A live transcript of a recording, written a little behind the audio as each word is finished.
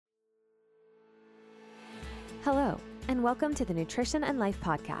Hello, and welcome to the Nutrition and Life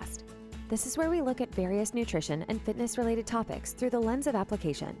Podcast. This is where we look at various nutrition and fitness-related topics through the lens of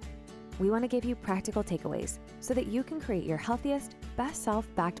application. We want to give you practical takeaways so that you can create your healthiest, best self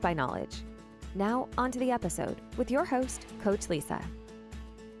backed by knowledge. Now, on to the episode with your host, Coach Lisa.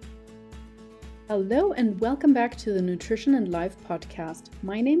 Hello and welcome back to the Nutrition and Life Podcast.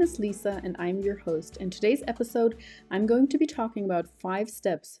 My name is Lisa and I'm your host. In today's episode, I'm going to be talking about 5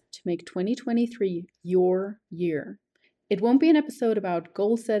 steps to make 2023 your year. It won't be an episode about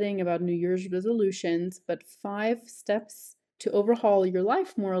goal setting, about New Year's resolutions, but 5 steps to overhaul your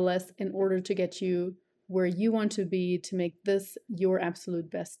life more or less in order to get you where you want to be to make this your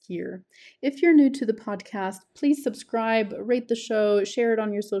absolute best year. If you're new to the podcast, please subscribe, rate the show, share it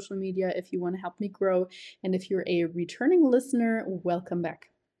on your social media if you want to help me grow. And if you're a returning listener, welcome back.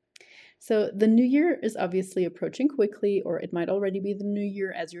 So the new year is obviously approaching quickly, or it might already be the new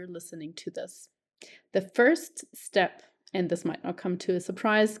year as you're listening to this. The first step, and this might not come to a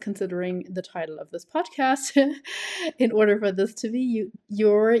surprise considering the title of this podcast, in order for this to be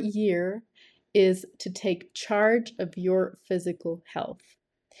your year, is to take charge of your physical health.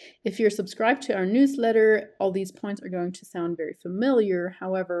 If you're subscribed to our newsletter, all these points are going to sound very familiar.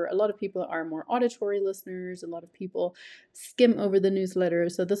 However, a lot of people are more auditory listeners. A lot of people skim over the newsletter.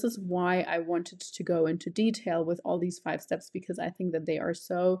 So this is why I wanted to go into detail with all these 5 steps, because I think that they are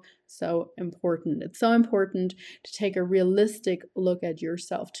so important. It's so important to take a realistic look at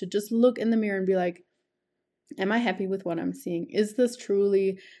yourself, to just look in the mirror and be like, am I happy with what I'm seeing? Is this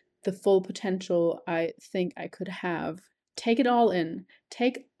truly the full potential I think I could have? Take it all in.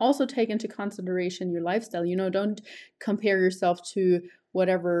 Also take into consideration your lifestyle. Don't compare yourself to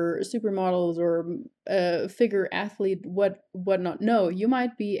whatever supermodels or figure athlete, whatnot. No, you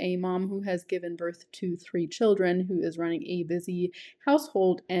might be a mom who has given birth to 3 children, who is running a busy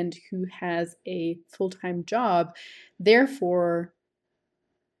household, and who has a full-time job. Therefore,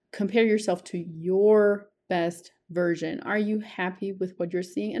 compare yourself to your best version. Are you happy with what you're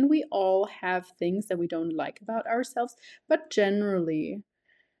seeing? And we all have things that we don't like about ourselves, but generally,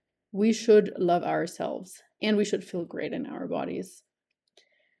 we should love ourselves and we should feel great in our bodies.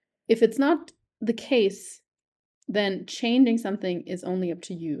 If it's not the case, then changing something is only up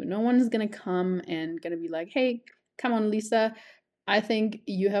to you. No one is going to come and going to be like, hey, come on, Lisa, I think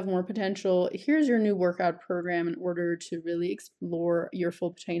you have more potential. Here's your new workout program in order to really explore your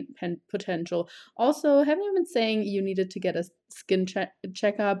full potential. Also, haven't you been saying you needed to get a skin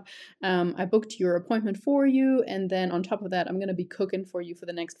checkup? I booked your appointment for you, and then on top of that, I'm going to be cooking for you for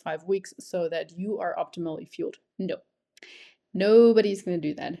the next 5 weeks so that you are optimally fueled. No, nobody's going to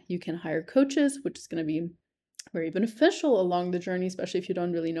do that. You can hire coaches, which is going to be very beneficial along the journey, especially if you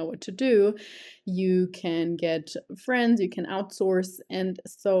don't really know what to do. You can get friends, you can outsource, and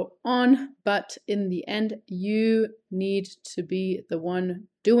so on. But in the end, you need to be the one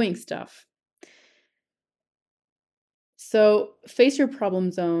doing stuff. So face your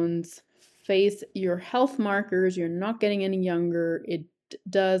problem zones, face your health markers. You're not getting any younger. It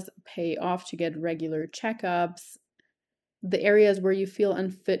does pay off to get regular checkups. The areas where you feel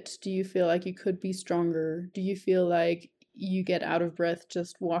unfit, do you feel like you could be stronger? Do you feel like you get out of breath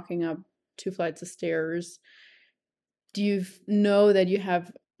just walking up 2 flights of stairs? Do you know that you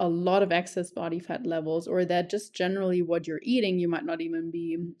have a lot of excess body fat levels, or that just generally what you're eating, you might not even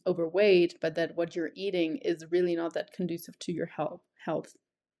be overweight, but that what you're eating is really not that conducive to your health?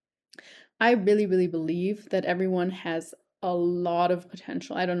 I really, really believe that everyone has a lot of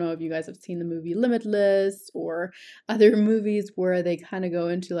potential. I don't know if you guys have seen the movie Limitless or other movies where they kind of go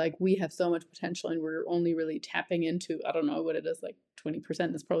into like, we have so much potential and we're only really tapping into, I don't know what it is, like 20%.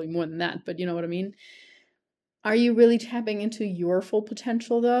 It's probably more than that, but you know what I mean? Are you really tapping into your full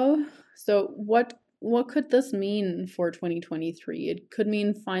potential though? So what could this mean for 2023? It could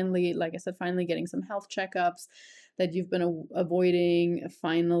mean finally, like I said, finally getting some health checkups that you've been avoiding,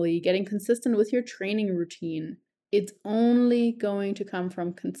 finally getting consistent with your training routine. It's only going to come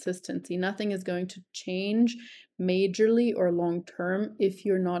from consistency. Nothing is going to change majorly or long term if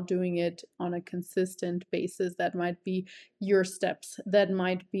you're not doing it on a consistent basis. That might be your steps. That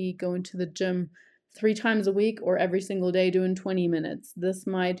might be going to the gym 3 times a week or every single day doing 20 minutes. This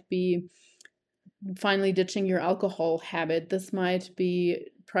might be finally ditching your alcohol habit. This might be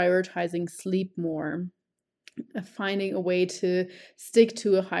prioritizing sleep more, finding a way to stick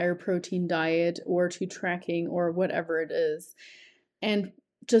to a higher protein diet or to tracking or whatever it is, and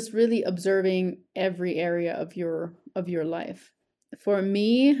just really observing every area of your life. For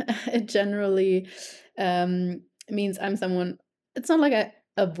me, it generally means I'm someone, it's not like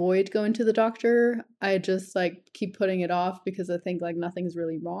a avoid going to the doctor. I just like keep putting it off because I think like nothing's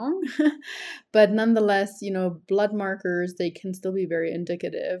really wrong. But nonetheless, blood markers, they can still be very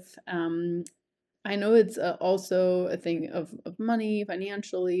indicative. I know it's also a thing of money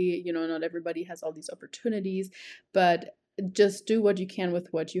financially. Not everybody has all these opportunities, but just do what you can with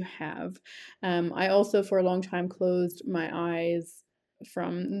what you have. I also, for a long time, closed my eyes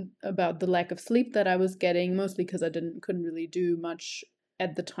from about the lack of sleep that I was getting, mostly because I couldn't really do much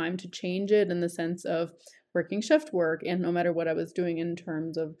at the time to change it, in the sense of working shift work, and no matter what I was doing in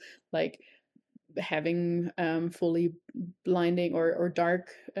terms of like having fully blinding or dark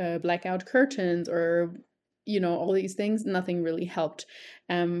blackout curtains, or all these things, nothing really helped.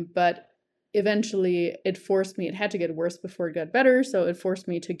 But eventually it had to get worse before it got better, so it forced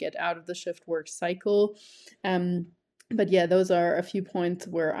me to get out of the shift work cycle. But yeah, those are a few points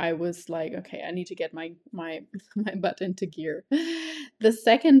where I was like, okay, I need to get my my butt into gear. The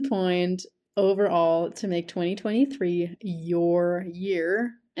second point overall to make 2023 your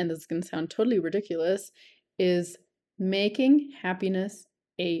year, and this is going to sound totally ridiculous, is making happiness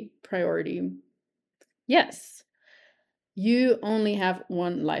a priority. Yes, you only have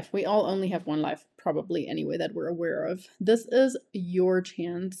one life. We all only have one life, probably anyway, that we're aware of. This is your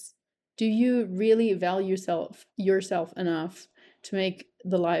chance. Do you really value yourself enough to make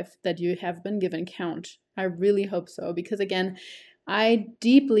the life that you have been given count? I really hope so, because again, I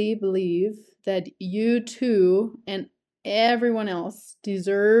deeply believe that you too and everyone else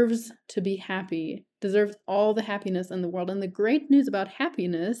deserves to be happy, deserves all the happiness in the world. And the great news about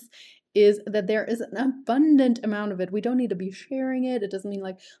happiness is that there is an abundant amount of it. We don't need to be sharing it. It doesn't mean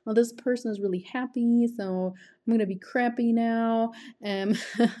like, well, this person is really happy, so I'm gonna be crappy now.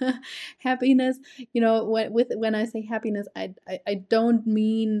 Happiness, when I say happiness, I don't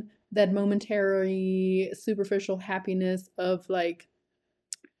mean that momentary superficial happiness of like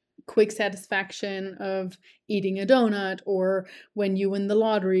quick satisfaction of eating a donut, or when you win the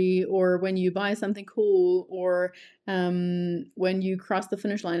lottery, or when you buy something cool, or when you cross the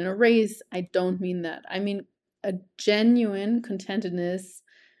finish line in a race. I don't mean that. I mean a genuine contentedness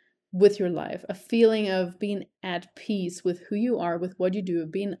with your life, a feeling of being at peace with who you are, with what you do,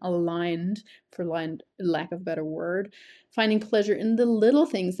 being aligned, for lack of a better word, finding pleasure in the little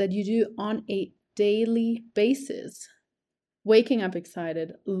things that you do on a daily basis. Waking up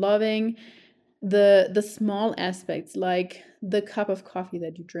excited, loving the small aspects, like the cup of coffee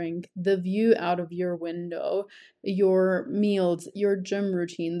that you drink, the view out of your window, your meals, your gym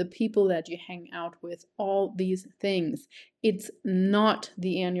routine, the people that you hang out with, all these things. It's not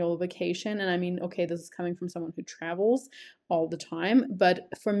the annual vacation. And I mean, okay, this is coming from someone who travels all the time, but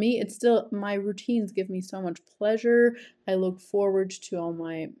for me, it's still, my routines give me so much pleasure. I look forward to all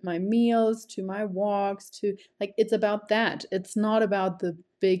my meals, to my walks, to like, it's about that. It's not about the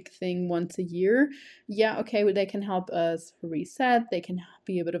big thing once a year. Yeah, okay, they can help us reset. They can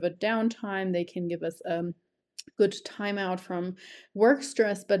be a bit of a downtime. They can give us good time out from work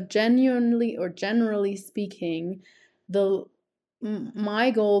stress. But genuinely, or generally speaking, my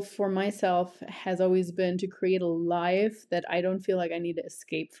goal for myself has always been to create a life that I don't feel like I need to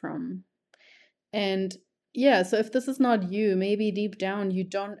escape from. And yeah, so if this is not you, maybe deep down you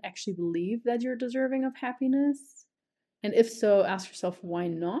don't actually believe that you're deserving of happiness. And if so, ask yourself, why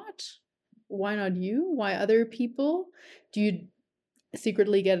not? Why not you? Why other people? Do you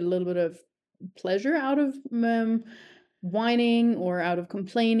secretly get a little bit of pleasure out of whining, or out of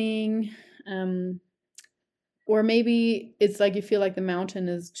complaining? Or maybe it's like you feel like the mountain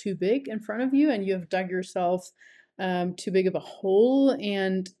is too big in front of you, and you have dug yourself too big of a hole,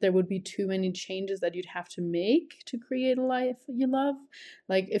 and there would be too many changes that you'd have to make to create a life you love.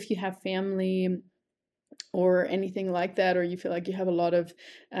 Like if you have family or anything like that, or you feel like you have a lot of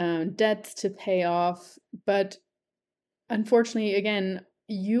debts to pay off. But unfortunately, again,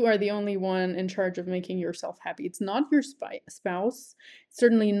 you are the only one in charge of making yourself happy. It's not your spouse,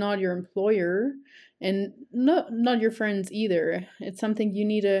 certainly not your employer, and not your friends either. It's something you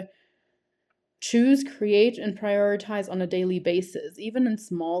need to choose, create, and prioritize on a daily basis, even in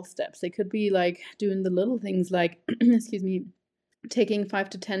small steps. They could be like doing the little things like, excuse me, taking 5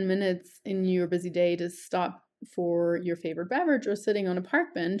 to 10 minutes in your busy day to stop for your favorite beverage, or sitting on a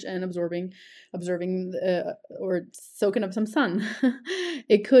park bench and observing or soaking up some sun.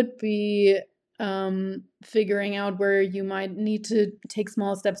 It could be figuring out where you might need to take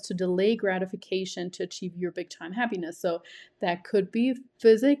small steps to delay gratification to achieve your big time happiness. So that could be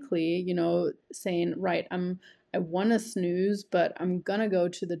physically, saying, right, I want to snooze, but I'm gonna go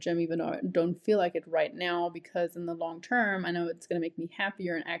to the gym even though I don't feel like it right now, because in the long term, I know it's gonna make me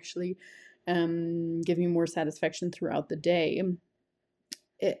happier and actually give me more satisfaction throughout the day.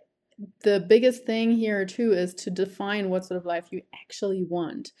 the biggest thing here too is to define what sort of life you actually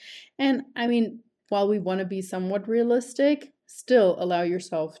want. And I mean, while we want to be somewhat realistic, still allow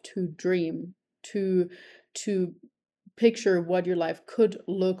yourself to dream, to to picture what your life could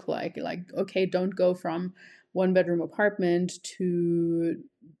look like. Like, okay, don't go from one bedroom apartment to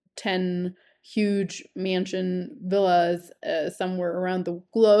 10 huge mansion villas somewhere around the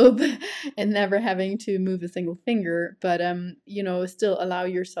globe and never having to move a single finger, but still allow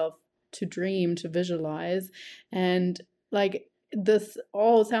yourself to dream, to visualize. And like, this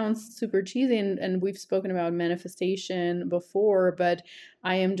all sounds super cheesy, and we've spoken about manifestation before, but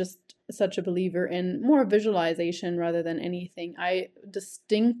I am just such a believer in more visualization rather than anything. I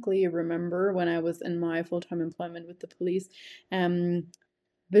distinctly remember when I was in my full-time employment with the police, um,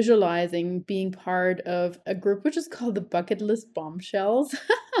 visualizing being part of a group which is called the Bucket List Bombshells.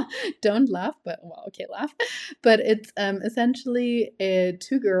 Don't laugh, but well, okay, laugh. But it's essentially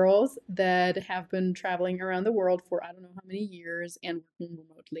two girls that have been traveling around the world for I don't know how many years and working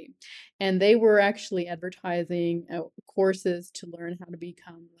remotely. And they were actually advertising courses to learn how to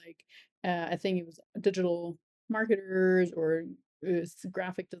become like, I think it was digital marketers or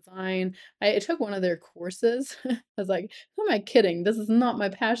graphic design. I took one of their courses. I was like, who am I kidding? This is not my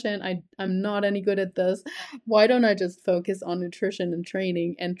passion. I'm not any good at this. Why don't I just focus on nutrition and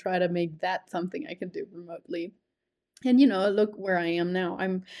training and try to make that something I can do remotely? And look where I am now.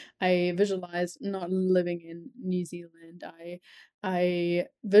 I visualized not living in New Zealand. I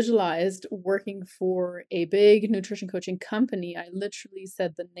visualized working for a big nutrition coaching company. I literally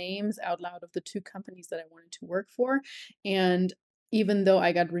said the names out loud of the two companies that I wanted to work for. And even though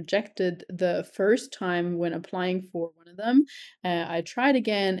I got rejected the first time when applying for one of them, I tried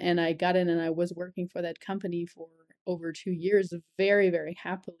again and I got in, and I was working for that company for over 2 years, very, very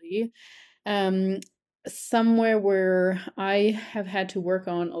happily. Um, Somewhere where I have had to work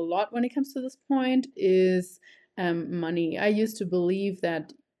on a lot when it comes to this point is money. I used to believe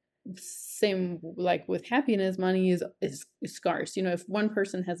that, same like with happiness, money is scarce. If one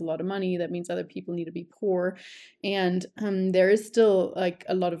person has a lot of money, that means other people need to be poor. And there is still like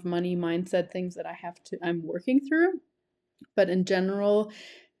a lot of money mindset things that I'm working through. But in general,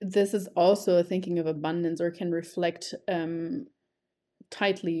 this is also a thinking of abundance, or can reflect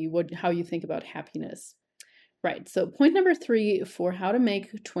tightly how you think about happiness. Right. So point number 3 for how to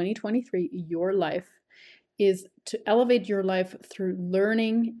make 2023 your life is to elevate your life through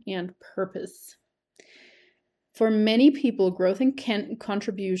learning and purpose. For many people, growth and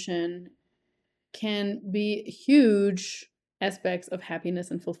contribution can be huge aspects of happiness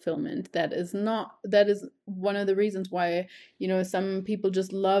and fulfillment. That is one of the reasons why some people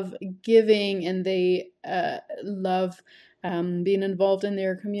just love giving, and they love being involved in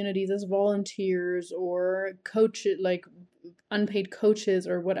their communities as volunteers or like unpaid coaches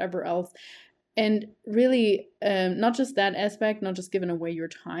or whatever else. And really, not just that aspect, not just giving away your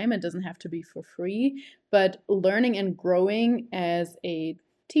time, it doesn't have to be for free, but learning and growing as a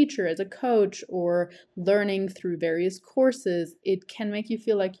teacher, as a coach, or learning through various courses, it can make you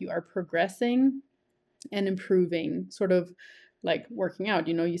feel like you are progressing and improving, sort of like working out.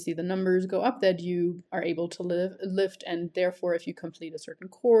 You see the numbers go up that you are able to lift, and therefore if you complete a certain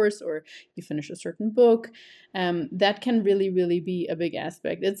course or you finish a certain book, that can really, really be a big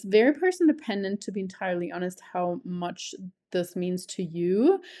aspect. It's very person dependent, to be entirely honest, how much this means to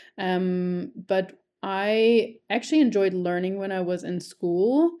you. But I actually enjoyed learning when I was in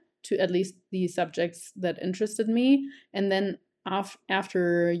school, to at least the subjects that interested me. And then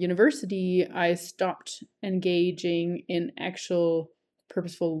after university, I stopped engaging in actual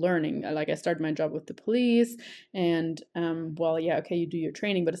purposeful learning. Like, I started my job with the police, and well, yeah, okay, you do your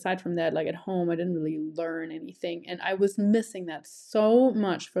training, but aside from that, like at home, I didn't really learn anything, and I was missing that so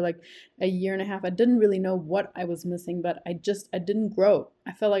much for like a year and a half. I didn't really know what I was missing, but I didn't grow.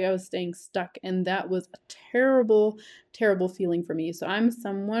 I felt like I was staying stuck, and that was a terrible, terrible feeling for me. So I'm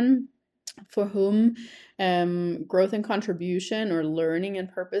someone for whom growth and contribution, or learning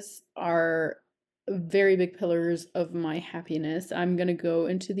and purpose, are very big pillars of my happiness. I'm going to go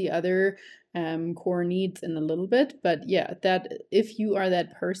into the other core needs in a little bit, but yeah, that if you are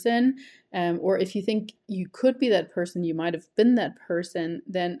that person, or if you think you could be that person, you might have been that person,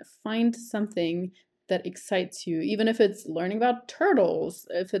 then find something that excites you, even if it's learning about turtles,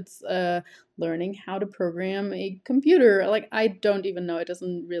 if it's learning how to program a computer. Like, I don't even know, it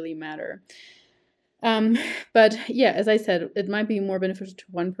doesn't really matter. Um, but yeah, as I said, it might be more beneficial to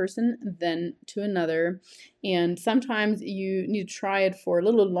one person than to another. And sometimes you need to try it for a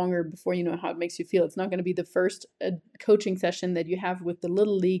little longer before you know how it makes you feel. It's not going to be the first coaching session that you have with the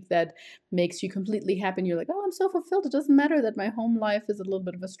little league that makes you completely happy. And you're like, oh, I'm so fulfilled. It doesn't matter that my home life is a little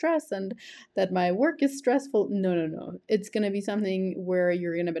bit of a stress and that my work is stressful. No, no, no. It's going to be something where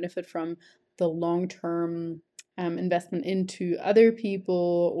you're going to benefit from the long term investment into other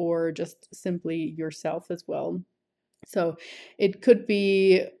people or just simply yourself as well. So it could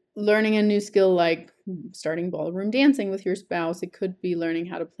be learning a new skill like starting ballroom dancing with your spouse. It could be learning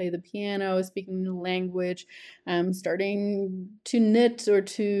how to play the piano, speaking a new language, starting to knit or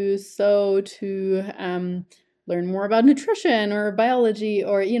to sew, to learn more about nutrition or biology,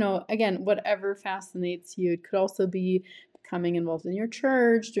 or, again, whatever fascinates you. It could also be becoming involved in your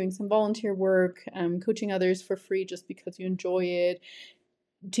church, doing some volunteer work, coaching others for free just because you enjoy it,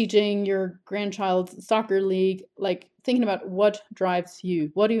 teaching your grandchild's soccer league, like thinking about what drives you.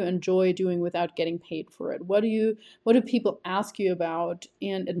 What do you enjoy doing without getting paid for it? What do people ask you about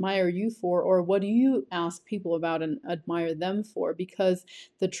and admire you for, or what do you ask people about and admire them for? Because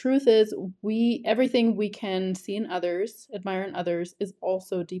the truth is, everything we can see in others, admire in others, is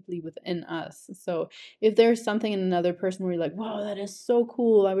also deeply within us. So if there's something in another person where you're like, wow, that is so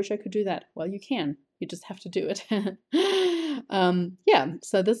cool, I wish I could do that. Well, you can. You just have to do it. Yeah,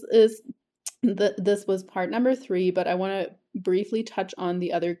 so this was part number 3, but I want to briefly touch on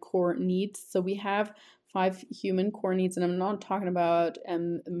the other core needs. So we have 5 human core needs, and I'm not talking about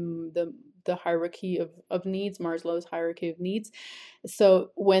the hierarchy of needs, Maslow's hierarchy of needs. So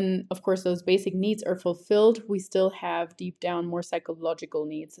when, of course, those basic needs are fulfilled, we still have deep down more psychological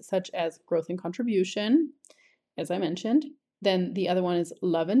needs, such as growth and contribution, as I mentioned. Then the other one is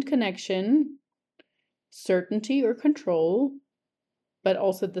love and connection, certainty or control, but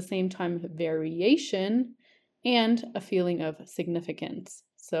also at the same time, variation and a feeling of significance.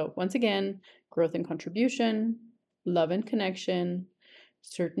 So, once again, growth and contribution, love and connection,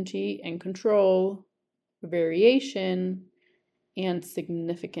 certainty and control, variation, and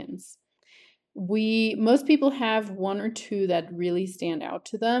significance. Most people have one or two that really stand out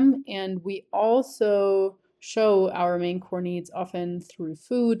to them, and we also show our main core needs often through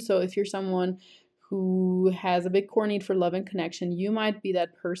food. So if you're someone who has a big core need for love and connection, you might be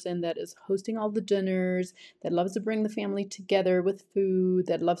that person that is hosting all the dinners, that loves to bring the family together with food,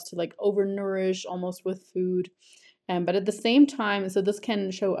 that loves to like overnourish almost with food. But at the same time, so this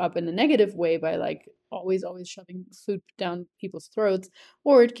can show up in a negative way by like always shoving food down people's throats,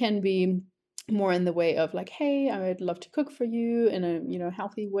 or it can be more in the way of like, hey, I'd love to cook for you in a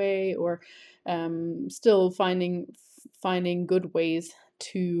healthy way, or still finding good ways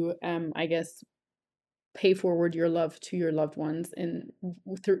to I guess pay forward your love to your loved ones in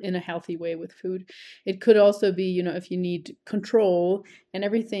a healthy way with food. It could also be, if you need control and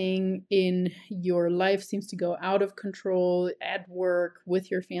everything in your life seems to go out of control at work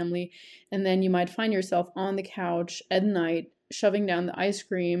with your family, and then you might find yourself on the couch at night shoving down the ice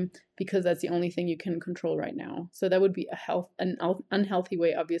cream because that's the only thing you can control right now. So that would be an unhealthy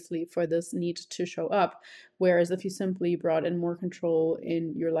way, obviously, for this need to show up. Whereas if you simply brought in more control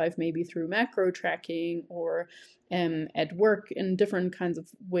in your life, maybe through macro tracking or at work in different kinds of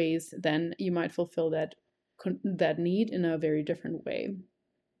ways, then you might fulfill that need in a very different way.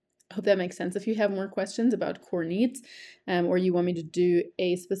 I hope that makes sense. If you have more questions about core needs, or you want me to do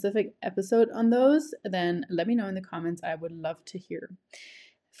a specific episode on those, then let me know in the comments. I would love to hear.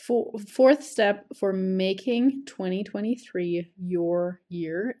 Fourth step for making 2023 your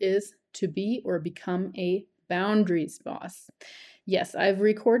year is to be or become a boundaries boss. Yes, I've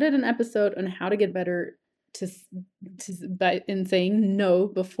recorded an episode on how to get better in saying no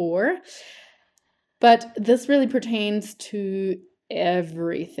before, but this really pertains to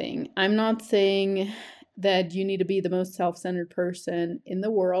everything. I'm not saying that you need to be the most self-centered person in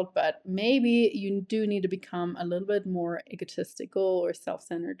the world, but maybe you do need to become a little bit more egotistical or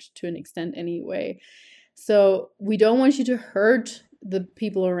self-centered to an extent anyway. So we don't want you to hurt the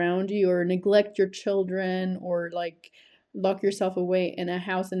people around you or neglect your children or like lock yourself away in a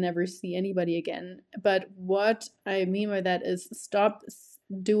house and never see anybody again. But what I mean by that is stop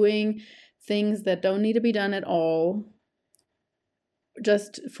doing things that don't need to be done at all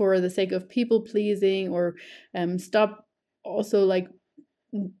just for the sake of people pleasing, or stop also like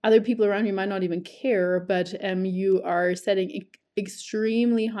other people around you might not even care, but you are setting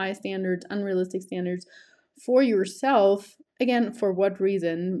extremely high standards, unrealistic standards for yourself. Again, for what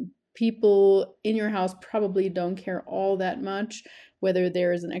reason? People in your house probably don't care all that much whether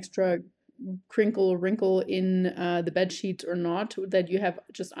there is an extra crinkle or wrinkle in the bed sheets or not that you have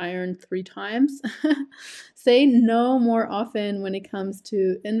just ironed 3 times. Say no more often when it comes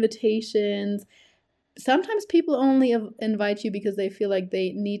to invitations. Sometimes people only invite you because they feel like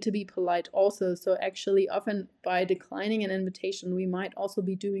they need to be polite also. So actually, often by declining an invitation, we might also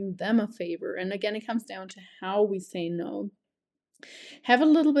be doing them a favor. And again, it comes down to how we say no. Have a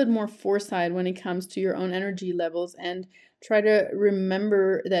little bit more foresight when it comes to your own energy levels, and try to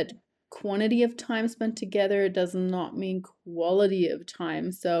remember that quantity of time spent together does not mean quality of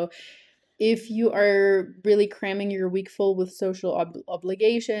time. So if you are really cramming your week full with social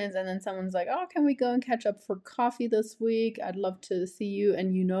obligations, and then someone's like, oh, can we go and catch up for coffee this week? I'd love to see you.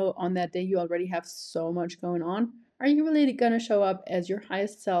 And you know, on that day, you already have so much going on. Are you really going to show up as your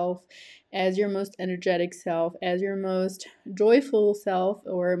highest self, as your most energetic self, as your most joyful self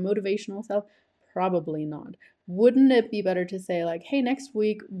or motivational self? Probably not. Wouldn't it be better to say, like, hey, next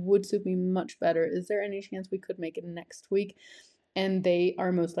week would suit me much better? Is there any chance we could make it next week? And they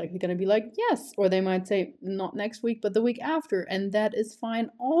are most likely going to be like, yes. Or they might say, not next week, but the week after. And that is fine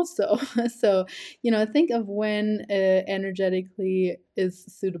also. So, think of when energetically is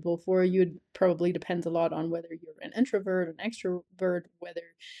suitable for you. It probably depends a lot on whether you're an introvert, an extrovert, whether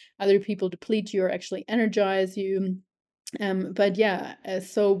other people deplete you or actually energize you. But yeah,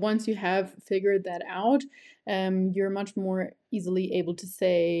 so once you have figured that out, you're much more easily able to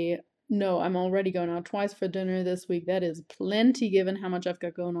say, no, I'm already going out twice for dinner this week. That is plenty given how much I've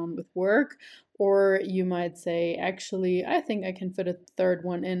got going on with work. Or you might say, actually, I think I can fit a third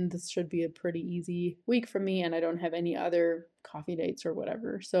one in. This should be a pretty easy week for me, and I don't have any other coffee dates or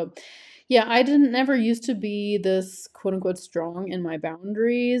whatever. So yeah, I didn't never used to be this quote unquote strong in my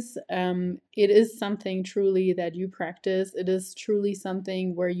boundaries. It is something truly that you practice. It is truly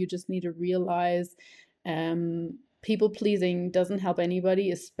something where you just need to realize people pleasing doesn't help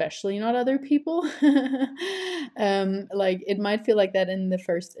anybody, especially not other people. Like it might feel like that in the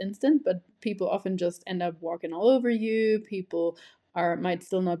first instant, but people often just end up walking all over you. People might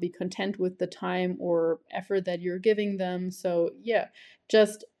still not be content with the time or effort that you're giving them. So yeah,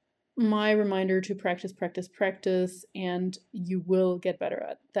 just my reminder to practice, practice, practice, and you will get better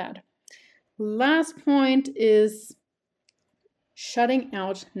at that. Last point is shutting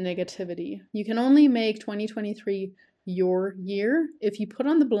out negativity. You can only make 2023 your year if you put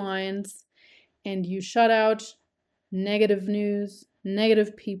on the blinds and you shut out negative news,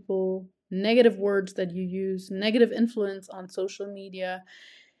 negative people, negative words that you use, negative influence on social media,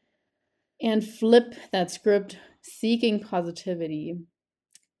 and flip that script seeking positivity,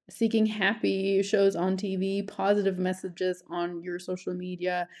 seeking happy shows on TV, positive messages on your social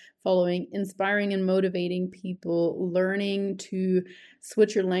media, following inspiring and motivating people, learning to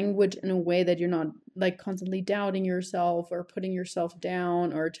switch your language in a way that you're not like constantly doubting yourself or putting yourself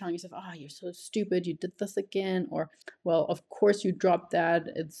down or telling yourself, oh, you're so stupid, you did this again, or, well, of course you dropped that.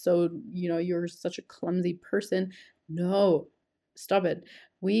 It's so, you're such a clumsy person. No, stop it.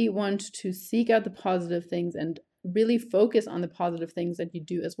 We want to seek out the positive things and really focus on the positive things that you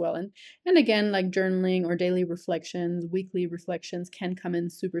do as well. And again, like journaling or daily reflections, weekly reflections can come in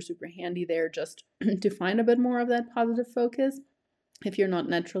super, super handy there just to find a bit more of that positive focus. If you're not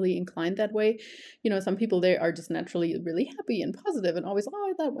naturally inclined that way, some people, they are just naturally really happy and positive and always,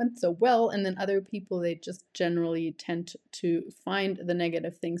 oh, that went so well. And then other people, they just generally tend to find the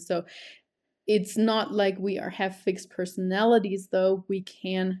negative things. So it's not like we have fixed personalities, though. We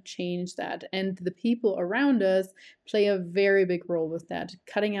can change that. And the people around us play a very big role with that,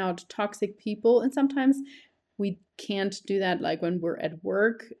 cutting out toxic people. And sometimes we can't do that, like when we're at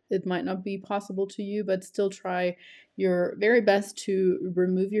work. It might not be possible to you, but still try your very best to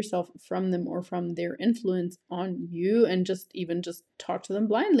remove yourself from them or from their influence on you, and just talk to them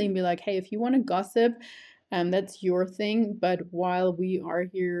blindly and be like, hey, if you want to gossip, that's your thing. But while we are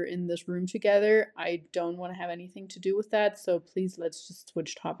here in this room together, I don't want to have anything to do with that. So please, let's just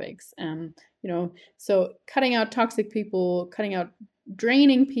switch topics. So cutting out toxic people, cutting out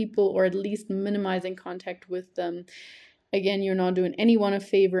draining people, or at least minimizing contact with them. Again, you're not doing anyone a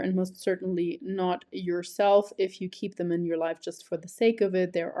favor, and most certainly not yourself if you keep them in your life just for the sake of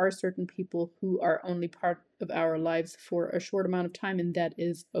it. There are certain people who are only part of our lives for a short amount of time, and that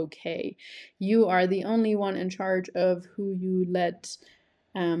is okay. You are the only one in charge of who you let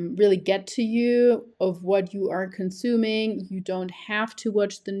really get to you, of what you are consuming. You don't have to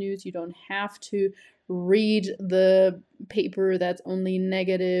watch the news. You don't have to read the paper that's only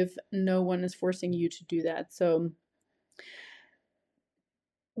negative. No one is forcing you to do that. So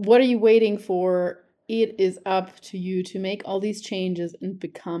what are you waiting for? It is up to you to make all these changes and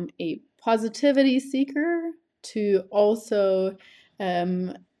become a positivity seeker, to also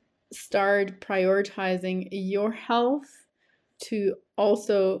start prioritizing your health, to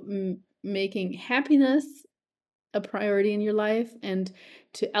also making happiness a priority in your life, and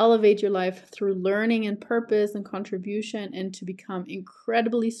to elevate your life through learning and purpose and contribution, and to become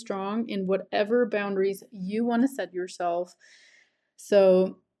incredibly strong in whatever boundaries you want to set yourself.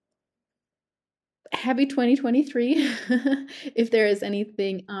 So happy 2023. If there is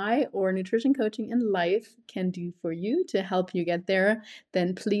anything I or nutrition coaching in life can do for you to help you get there,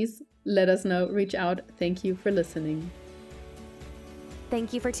 then please let us know. Reach out. Thank you for listening.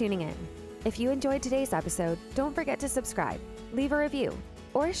 Thank you for tuning in. If you enjoyed today's episode, don't forget to subscribe, leave a review,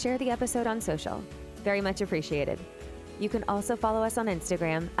 or share the episode on social. Very much appreciated. You can also follow us on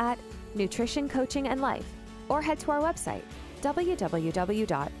Instagram at Nutrition Coaching and Life, or head to our website,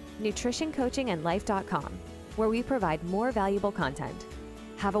 www.nutritioncoachingandlife.com, where we provide more valuable content.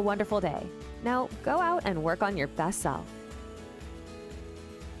 Have a wonderful day. Now go out and work on your best self.